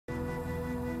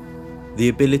The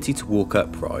ability to walk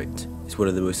upright is one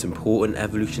of the most important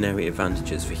evolutionary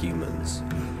advantages for humans.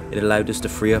 It allowed us to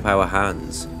free up our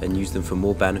hands and use them for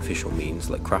more beneficial means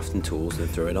like crafting tools and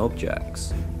throwing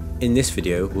objects. In this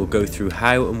video, we'll go through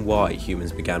how and why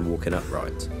humans began walking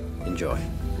upright. Enjoy.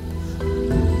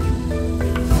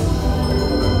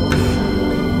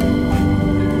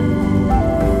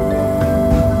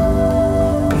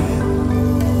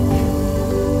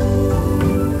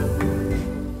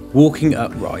 Walking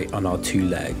upright on our two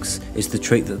legs is the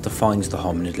trait that defines the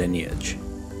hominid lineage.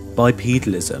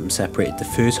 Bipedalism separated the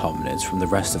first hominids from the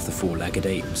rest of the four-legged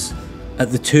apes.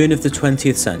 At the turn of the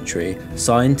 20th century,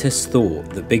 scientists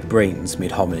thought that big brains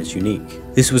made hominids unique.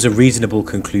 This was a reasonable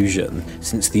conclusion,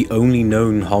 since the only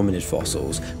known hominid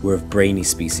fossils were of brainy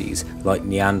species like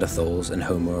Neanderthals and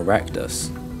Homo erectus.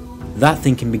 That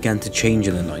thinking began to change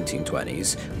in the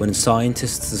 1920s when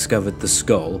scientists discovered the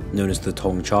skull known as the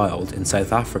tongue child in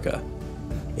South Africa.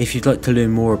 If you'd like to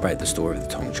learn more about the story of the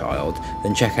tongue child,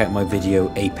 then check out my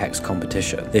video Apex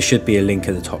Competition. There should be a link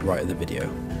at the top right of the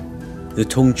video. The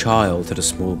tongue child had a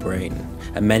small brain,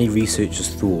 and many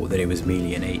researchers thought that it was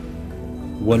merely an ape.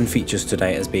 One feature stood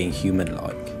out as being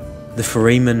human-like. The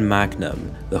foramen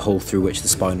magnum, the hole through which the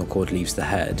spinal cord leaves the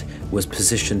head, was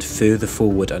positioned further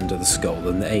forward under the skull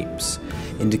than the apes,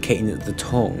 indicating that the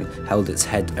tongue held its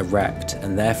head erect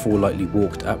and therefore likely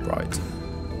walked upright.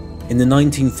 In the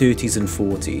 1930s and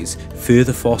 40s,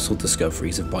 further fossil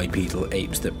discoveries of bipedal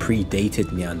apes that predated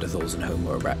Neanderthals and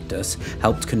Homo erectus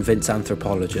helped convince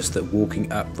anthropologists that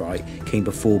walking upright came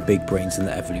before big brains in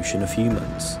the evolution of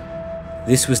humans.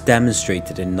 This was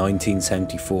demonstrated in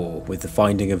 1974 with the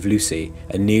finding of Lucy,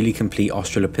 a nearly complete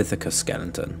Australopithecus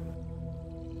skeleton.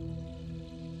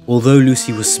 Although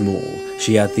Lucy was small,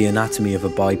 she had the anatomy of a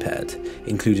biped,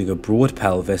 including a broad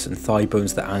pelvis and thigh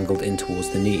bones that angled in towards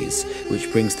the knees,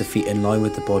 which brings the feet in line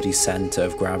with the body's centre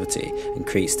of gravity and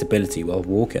creates stability while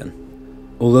walking.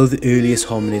 Although the earliest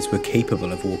hominids were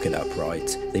capable of walking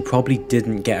upright, they probably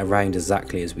didn't get around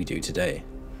exactly as we do today.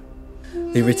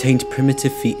 They retained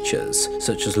primitive features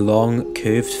such as long,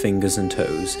 curved fingers and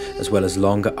toes, as well as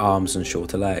longer arms and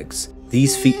shorter legs.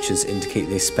 These features indicate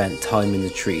they spent time in the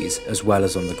trees as well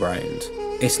as on the ground.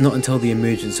 It's not until the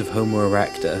emergence of Homo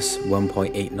erectus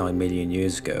 1.89 million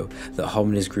years ago that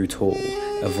hominids grew tall,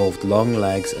 evolved long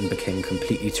legs and became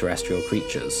completely terrestrial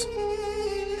creatures.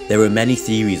 There are many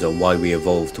theories on why we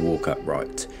evolved to walk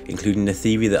upright, including the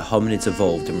theory that hominids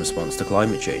evolved in response to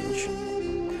climate change.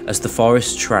 As the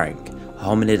forests shrank,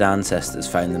 hominid ancestors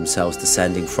found themselves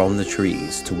descending from the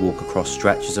trees to walk across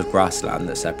stretches of grassland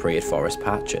that separated forest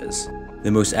patches.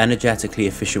 The most energetically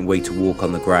efficient way to walk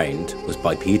on the ground was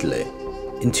bipedally.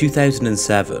 In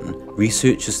 2007,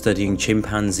 researchers studying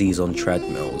chimpanzees on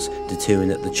treadmills determined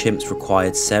that the chimps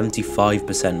required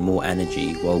 75% more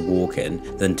energy while walking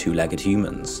than two-legged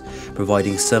humans,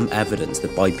 providing some evidence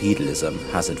that bipedalism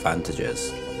has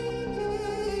advantages.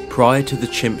 Prior to the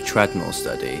chimp treadmill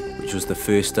study, which was the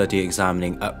first study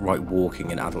examining upright walking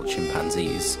in adult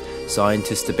chimpanzees,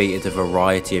 scientists debated a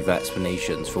variety of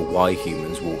explanations for why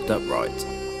humans walked upright.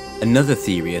 Another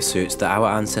theory asserts that our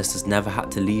ancestors never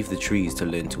had to leave the trees to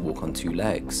learn to walk on two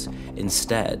legs.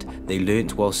 Instead, they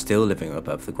learnt while still living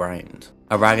above the ground.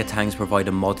 Orangutans provide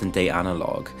a modern-day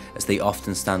analogue, as they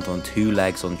often stand on two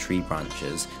legs on tree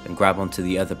branches and grab onto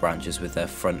the other branches with their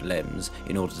front limbs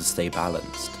in order to stay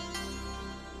balanced.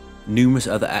 Numerous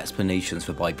other explanations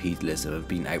for bipedalism have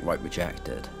been outright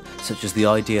rejected, such as the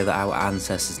idea that our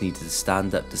ancestors needed to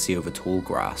stand up to see over tall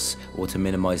grass or to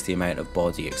minimise the amount of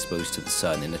body exposed to the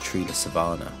sun in a treeless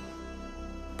savanna.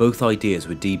 Both ideas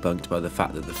were debunked by the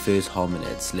fact that the first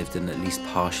hominids lived in at least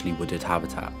partially wooded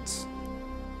habitats.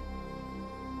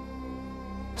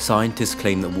 Scientists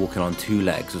claim that walking on two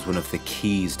legs was one of the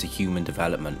keys to human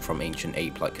development from ancient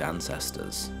ape-like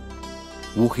ancestors.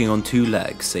 Walking on two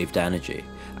legs saved energy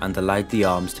and allowed the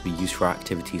arms to be used for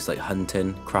activities like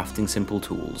hunting, crafting simple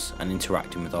tools, and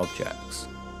interacting with objects.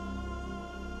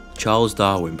 Charles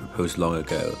Darwin proposed long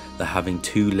ago that having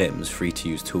two limbs free to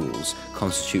use tools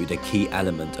constituted a key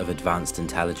element of advanced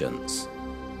intelligence.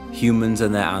 Humans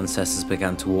and their ancestors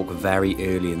began to walk very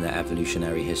early in their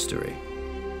evolutionary history.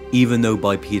 Even though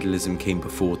bipedalism came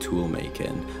before tool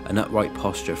making, an upright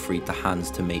posture freed the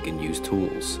hands to make and use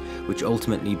tools, which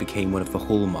ultimately became one of the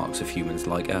hallmarks of humans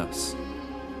like us.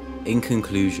 In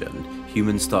conclusion,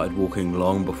 humans started walking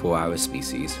long before our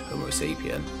species, Homo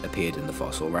sapien, appeared in the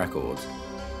fossil record.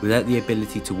 Without the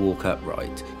ability to walk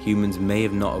upright, humans may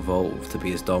have not evolved to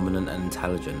be as dominant and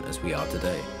intelligent as we are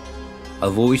today.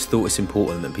 I've always thought it's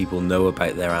important that people know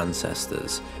about their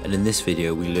ancestors, and in this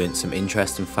video we learnt some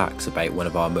interesting facts about one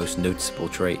of our most noticeable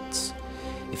traits.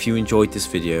 If you enjoyed this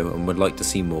video and would like to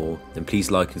see more, then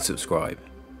please like and subscribe.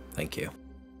 Thank you.